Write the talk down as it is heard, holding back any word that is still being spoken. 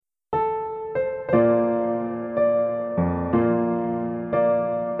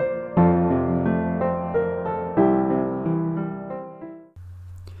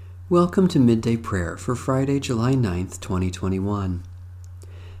Welcome to Midday Prayer for Friday, July 9th, 2021.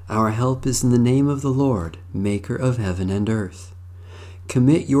 Our help is in the name of the Lord, maker of heaven and earth.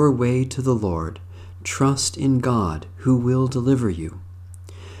 Commit your way to the Lord. Trust in God, who will deliver you.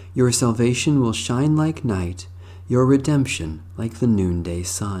 Your salvation will shine like night, your redemption like the noonday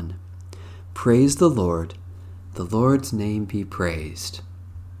sun. Praise the Lord. The Lord's name be praised.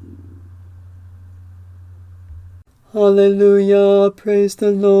 Hallelujah, praise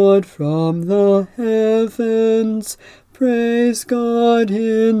the Lord from the heavens. Praise God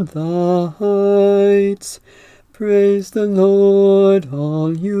in the heights. Praise the Lord,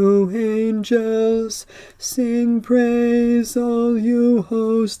 all you angels. Sing praise, all you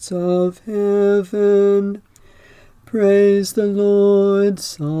hosts of heaven. Praise the Lord,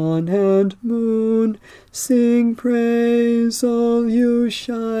 sun and moon. Sing praise, all you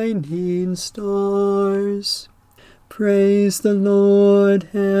shining stars. Praise the Lord,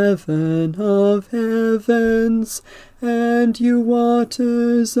 heaven of heavens, and you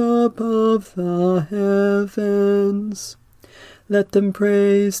waters above the heavens. Let them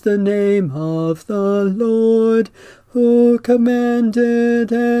praise the name of the Lord, who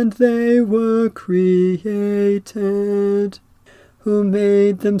commanded and they were created, who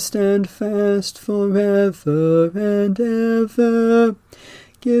made them stand fast forever and ever,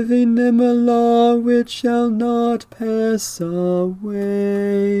 giving them a law which shall not pass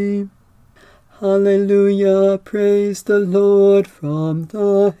away. Hallelujah, praise the Lord from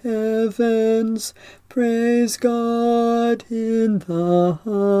the heavens. Praise God in the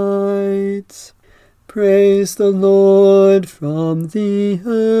heights. Praise the Lord from the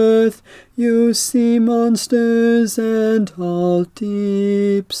earth, you sea monsters and all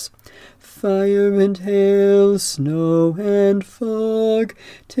deeps. Fire and hail, snow and fog,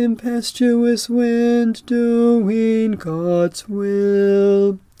 tempestuous wind doing God's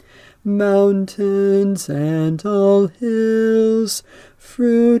will. Mountains and all hills,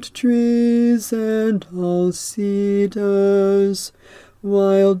 fruit trees and all cedars,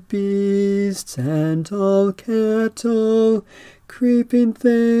 wild beasts and all cattle, creeping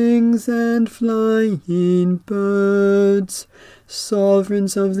things and flying birds,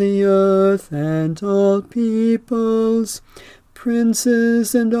 sovereigns of the earth and all peoples,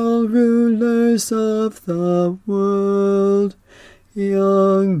 princes and all rulers of the world,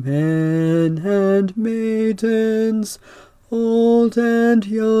 young men and maidens, old and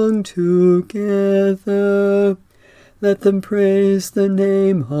young together. Let them praise the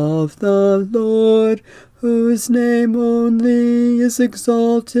name of the Lord, whose name only is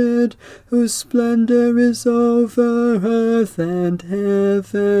exalted, whose splendor is over earth and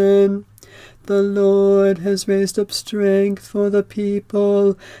heaven. The Lord has raised up strength for the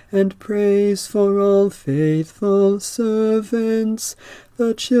people, and praise for all faithful servants,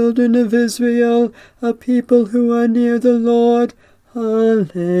 the children of Israel, a people who are near the Lord.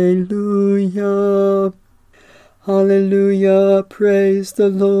 Hallelujah. Hallelujah, praise the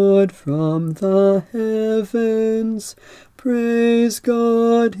Lord from the heavens. Praise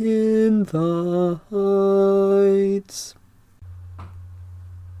God in the heights.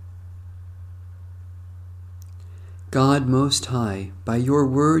 God Most High, by your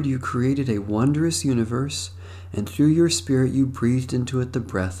word you created a wondrous universe, and through your Spirit you breathed into it the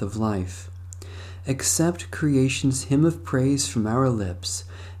breath of life. Accept creation's hymn of praise from our lips,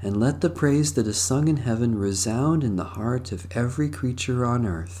 and let the praise that is sung in heaven resound in the heart of every creature on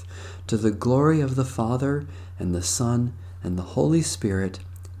earth, to the glory of the Father, and the Son, and the Holy Spirit,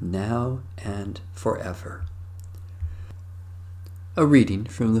 now and forever. A reading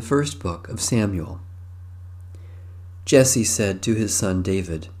from the first book of Samuel. Jesse said to his son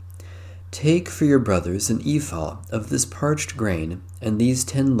David, "Take for your brothers an ephah of this parched grain, and these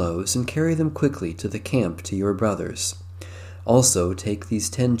 10 loaves, and carry them quickly to the camp to your brothers. Also take these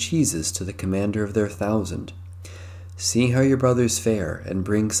 10 cheeses to the commander of their 1,000. See how your brothers fare, and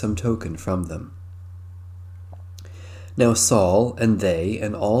bring some token from them." Now Saul and they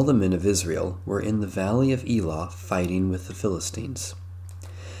and all the men of Israel were in the valley of Elah fighting with the Philistines.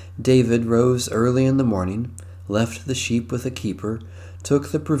 David rose early in the morning, left the sheep with a keeper, took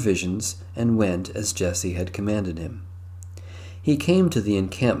the provisions, and went as Jesse had commanded him. He came to the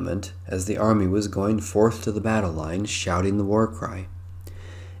encampment as the army was going forth to the battle line, shouting the war cry.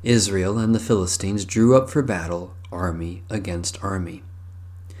 Israel and the Philistines drew up for battle, army against army.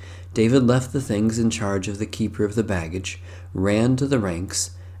 David left the things in charge of the keeper of the baggage, ran to the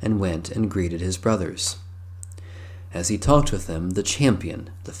ranks, and went and greeted his brothers. As he talked with them, the champion,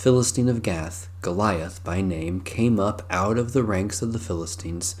 the Philistine of Gath, Goliath by name, came up out of the ranks of the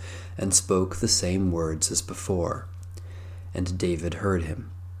Philistines and spoke the same words as before. And David heard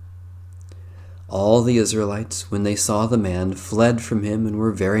him. All the Israelites, when they saw the man, fled from him and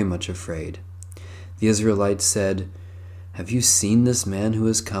were very much afraid. The Israelites said, "Have you seen this man who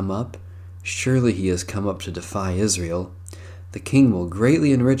has come up? Surely he has come up to defy Israel. The king will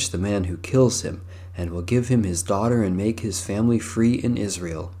greatly enrich the man who kills him, and will give him his daughter and make his family free in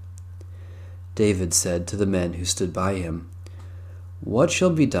Israel." David said to the men who stood by him, "What shall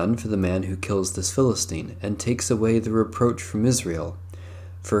be done for the man who kills this Philistine, and takes away the reproach from Israel?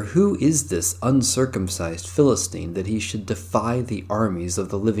 For who is this uncircumcised Philistine, that he should defy the armies of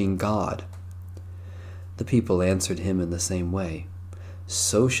the living God?" The people answered him in the same way,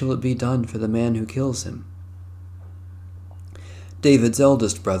 "So shall it be done for the man who kills him." David's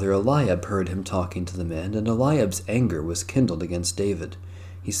eldest brother Eliab heard him talking to the men, and Eliab's anger was kindled against David.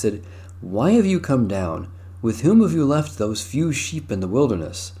 He said, "Why have you come down? With whom have you left those few sheep in the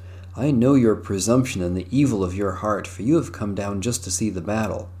wilderness? I know your presumption and the evil of your heart, for you have come down just to see the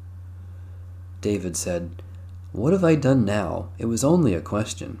battle." David said, "What have I done now? It was only a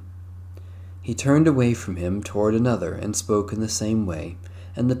question." He turned away from him toward another and spoke in the same way,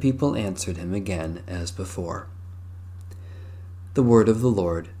 and the people answered him again as before. The word of the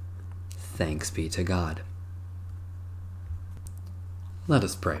Lord. Thanks be to God. Let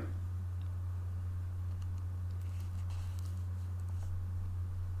us pray.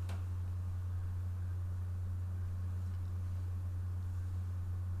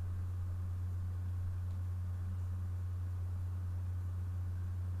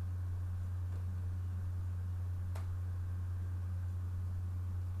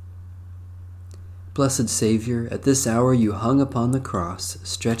 Blessed Savior, at this hour you hung upon the cross,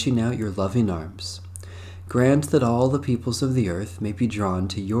 stretching out your loving arms. Grant that all the peoples of the earth may be drawn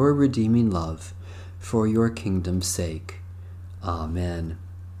to your redeeming love, for your kingdom's sake. Amen.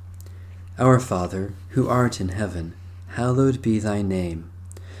 Our Father, who art in heaven, hallowed be thy name.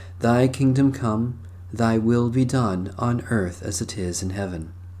 Thy kingdom come, thy will be done on earth as it is in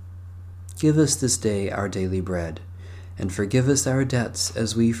heaven. Give us this day our daily bread, and forgive us our debts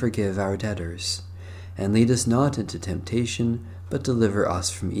as we forgive our debtors. And lead us not into temptation, but deliver us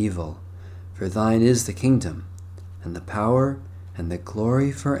from evil. For thine is the kingdom, and the power, and the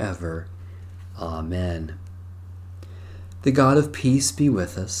glory forever. Amen. The God of peace be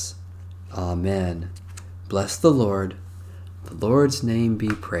with us. Amen. Bless the Lord. The Lord's name be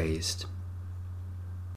praised.